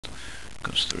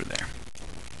Goes through there.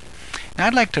 Now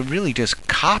I'd like to really just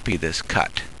copy this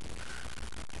cut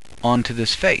onto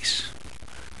this face.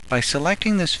 By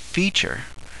selecting this feature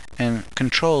and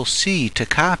Control C to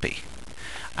copy,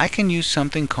 I can use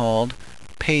something called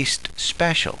Paste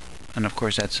Special. And of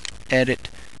course that's Edit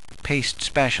Paste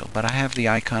Special, but I have the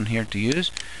icon here to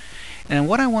use. And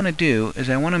what I want to do is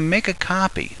I want to make a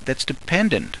copy that's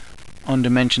dependent on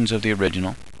dimensions of the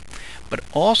original, but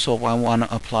also I want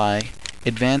to apply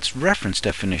advanced reference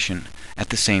definition at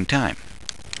the same time.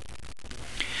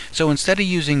 So instead of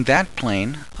using that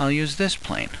plane, I'll use this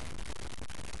plane.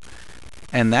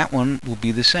 And that one will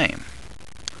be the same.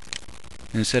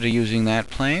 Instead of using that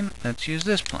plane, let's use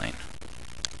this plane.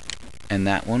 And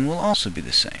that one will also be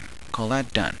the same. Call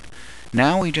that done.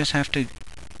 Now we just have to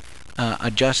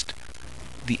adjust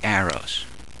the arrows.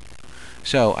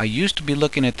 So I used to be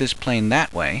looking at this plane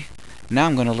that way. Now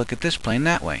I'm going to look at this plane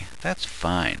that way. That's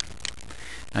fine.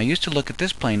 I used to look at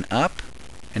this plane up,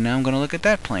 and now I'm going to look at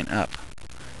that plane up.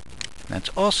 That's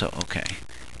also okay.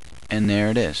 And there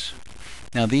it is.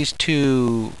 Now these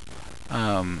two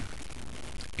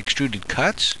extruded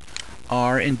cuts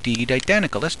are indeed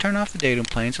identical. Let's turn off the datum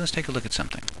planes and let's take a look at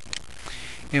something.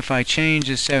 If I change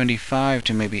this 75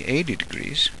 to maybe 80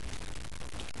 degrees,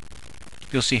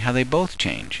 you'll see how they both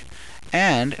change.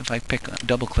 And if I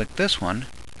double click this one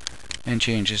and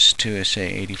change this to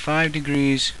say 85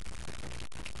 degrees,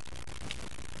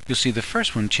 you'll see the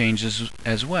first one changes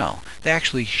as well. They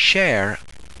actually share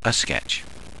a sketch.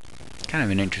 Kind of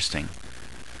an interesting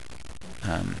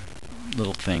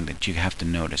little thing that you have to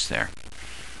notice there.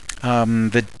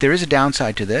 There is a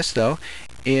downside to this, though.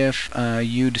 If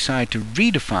you decide to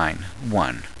redefine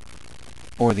one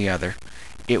or the other,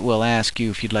 it will ask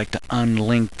you if you'd like to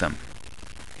unlink them.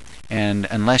 And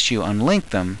unless you unlink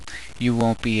them, you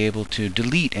won't be able to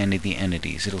delete any of the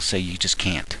entities. It'll say you just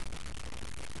can't.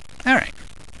 Alright.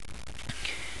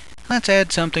 Let's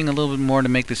add something a little bit more to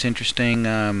make this interesting.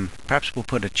 Perhaps we'll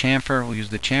put a chamfer. We'll use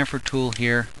the chamfer tool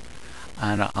here,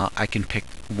 and I can pick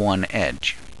one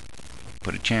edge.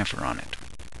 Put a chamfer on it.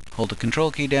 Hold the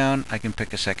control key down, I can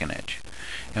pick a second edge.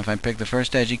 And if I pick the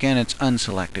first edge again, it's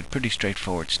unselected. Pretty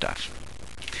straightforward stuff.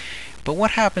 But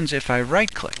what happens if I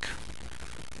right click?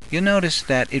 You'll notice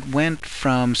that it went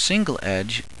from single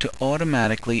edge to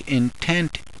automatically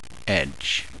intent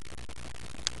edge.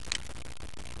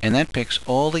 And that picks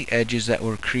all the edges that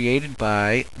were created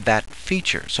by that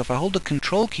feature. So if I hold the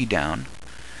control key down,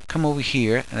 come over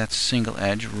here, that's single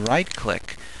edge, right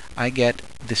click, I get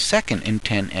the second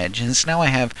intent edge, and so now I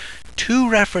have two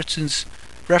references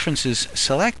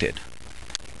selected,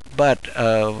 but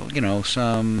you know,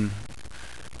 some,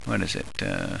 what is it,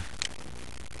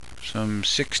 some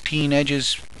 16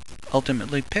 edges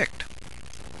ultimately picked.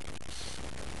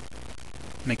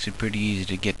 Makes it pretty easy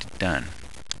to get it done.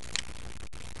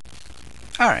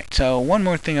 Alright, so one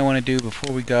more thing I want to do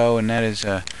before we go, and that is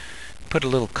put a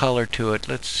little color to it.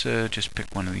 Let's just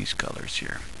pick one of these colors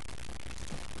here.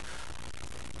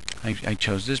 I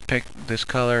chose this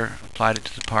color, applied it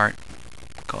to the part,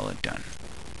 call it done.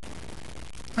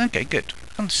 Okay, good.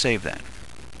 Let's save that.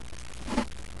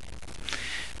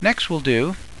 Next we'll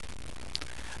do,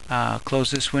 close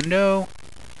this window,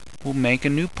 we'll make a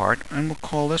new part, and we'll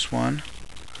call this one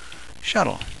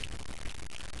Shuttle.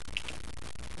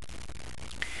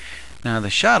 Now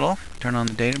the shuttle, turn on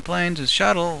the data planes, the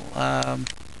shuttle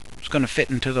is going to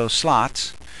fit into those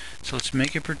slots. So let's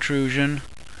make a protrusion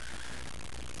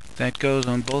that goes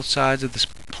on both sides of this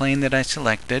plane that I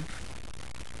selected.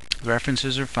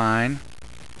 References are fine.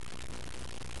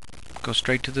 Go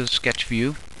straight to the sketch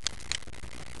view.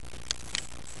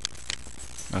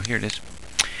 Oh, here it is.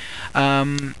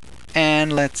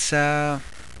 And let's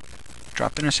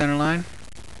drop in a center line.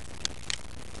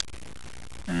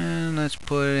 And let's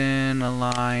put in a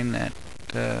line that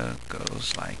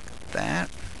goes like that.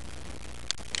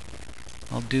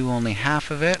 I'll do only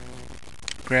half of it.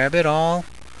 Grab it all,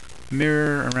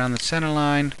 mirror around the center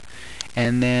line,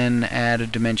 and then add a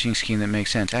dimensioning scheme that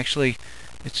makes sense. Actually,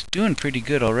 it's doing pretty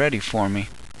good already for me.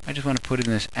 I just want to put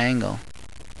in this angle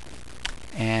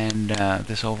and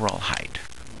this overall height.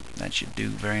 That should do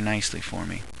very nicely for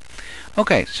me.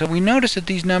 Okay, so we notice that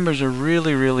these numbers are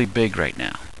really, really big right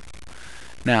now.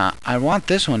 Now, I want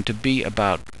this one to be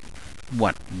about,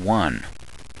 what, 1?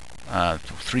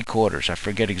 3/4. I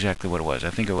forget exactly what it was. I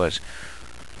think it was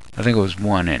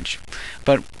 1 inch.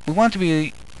 But we want it to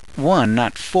be 1,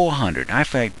 not 400.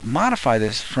 If I modify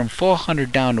this from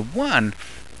 400 down to 1,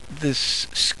 this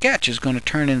sketch is going to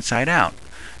turn inside out.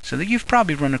 So that you've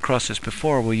probably run across this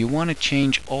before, where you want to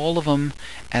change all of them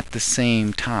at the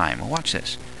same time. Well, watch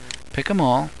this. Pick them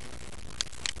all,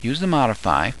 use the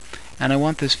modify, and I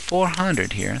want this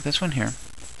 400 here, this one here,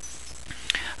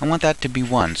 I want that to be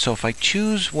 1. So if I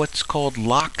choose what's called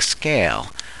lock scale,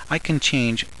 I can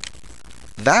change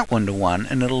that one to 1,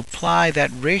 and it'll apply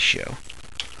that ratio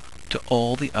to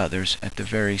all the others at the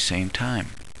very same time.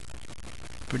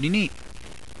 Pretty neat.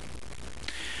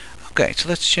 Okay, so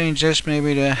let's change this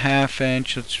maybe to 1/2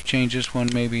 inch. Let's change this one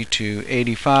maybe to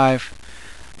 85.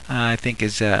 I think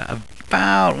is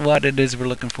about what it is we're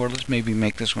looking for. Let's maybe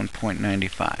make this one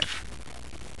 0.95.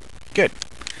 Good.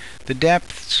 The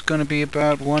depth is going to be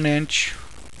about 1 inch.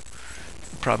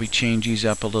 Probably change these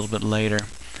up a little bit later.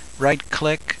 Right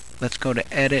click. Let's go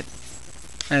to edit.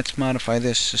 Let's modify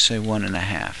this to say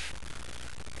 1.5.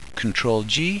 Control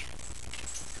G.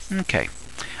 Okay.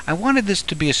 I wanted this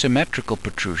to be a symmetrical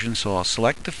protrusion, so I'll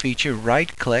select the feature,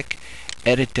 right click,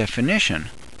 edit definition,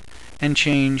 and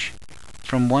change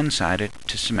from one-sided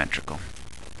to symmetrical.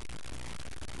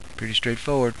 Pretty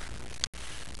straightforward.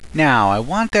 Now I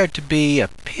want there to be a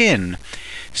pin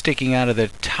sticking out of the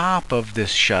top of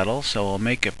this shuttle, so I'll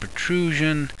make a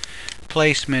protrusion.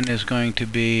 Placement is going to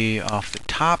be off the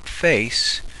top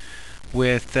face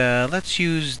with, let's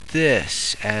use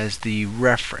this as the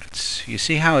reference. You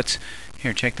see how it's,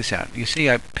 here, check this out. You see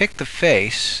I picked the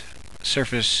face,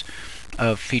 surface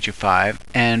of feature 5,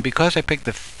 and because I picked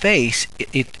the face,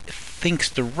 it thinks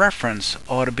the reference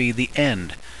ought to be the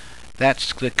end.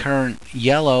 That's the current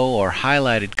yellow or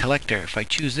highlighted collector. If I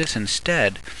choose this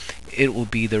instead, it will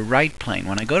be the right plane.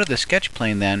 When I go to the sketch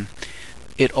plane then,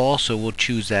 it also will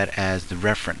choose that as the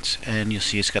reference. And you'll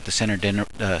see it's got the center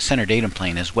datum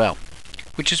plane as well,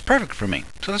 which is perfect for me.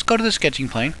 So let's go to the sketching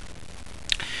plane.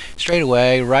 Straight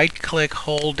away, right click,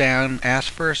 hold down,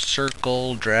 ask for a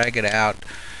circle, drag it out,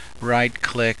 right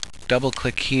click, double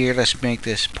click here, let's make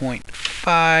this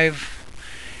 0.5.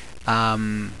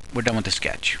 We're done with the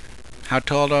sketch. How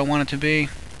tall do I want it to be?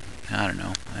 I don't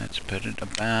know. Let's put it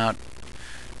about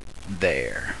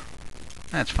there.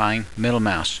 That's fine. Middle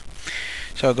mouse.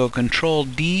 So I'll go Control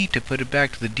D to put it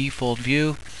back to the default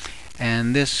view,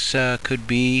 and this could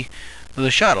be the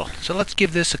shuttle. So let's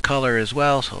give this a color as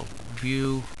well. So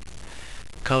View,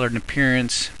 Color and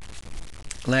Appearance.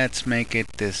 Let's make it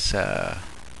this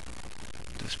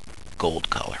this gold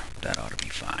color. That ought to be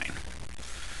fine.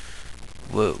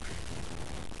 Whoa.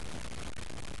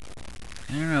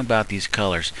 I don't know about these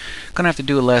colors. Gonna have to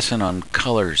do a lesson on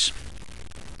colors.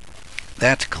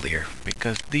 That's clear,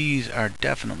 because these are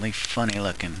definitely funny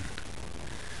looking.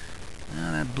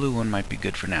 That blue one might be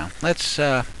good for now. Let's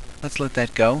let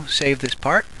that go. Save this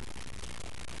part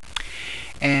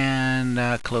and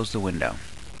close the window.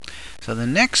 So the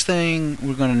next thing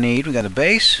we're going to need, we got a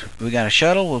base, we got a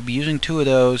shuttle. We'll be using 2 of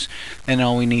those, and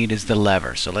all we need is the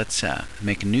lever. So let's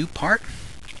make a new part.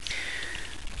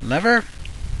 Lever.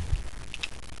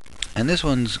 And this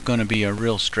one's going to be a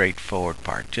real straightforward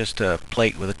part, just a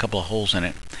plate with a couple of holes in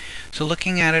it. So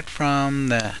looking at it from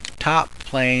the top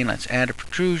plane, let's add a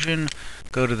protrusion,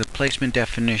 go to the placement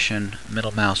definition,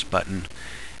 middle mouse button.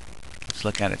 Let's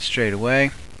look at it straight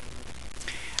away.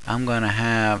 I'm going to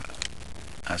have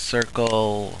a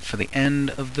circle for the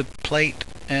end of the plate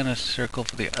and a circle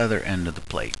for the other end of the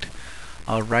plate.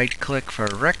 I'll right click for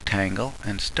a rectangle,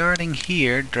 and starting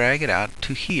here, drag it out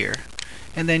to here,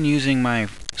 and then using my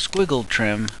squiggle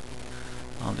trim,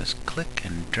 I'll just click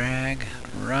and drag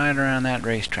right around that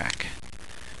racetrack.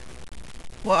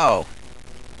 Whoa!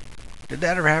 Did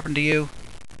that ever happen to you?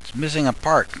 It's missing a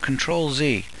part. Control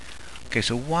Z. Okay,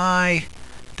 so why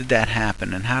did that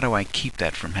happen, and how do I keep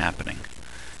that from happening?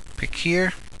 Pick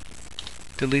here,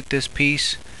 delete this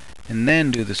piece, and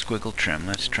then do the squiggle trim.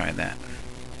 Let's try that.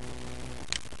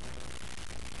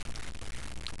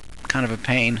 Kind of a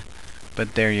pain,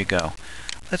 but there you go.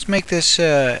 Let's make this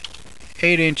 8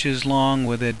 inches long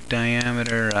with a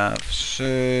diameter of,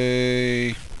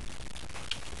 say,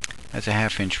 that's a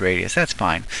 1/2 inch radius. That's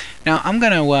fine. Now I'm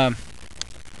gonna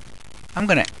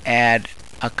add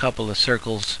a couple of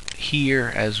circles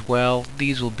here as well.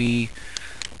 These will be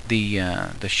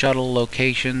the shuttle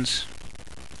locations.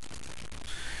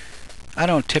 I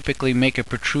don't typically make a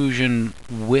protrusion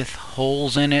with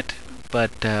holes in it,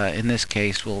 but in this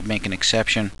case we'll make an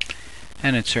exception,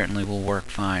 and it certainly will work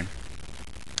fine.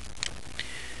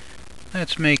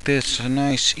 Let's make this a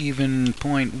nice even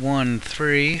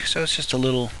 0.13, so it's just a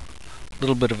little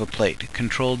bit of a plate.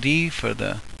 Control D for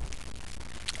the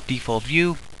default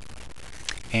view,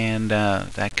 and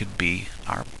that could be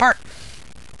our part.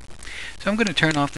 So I'm going to turn off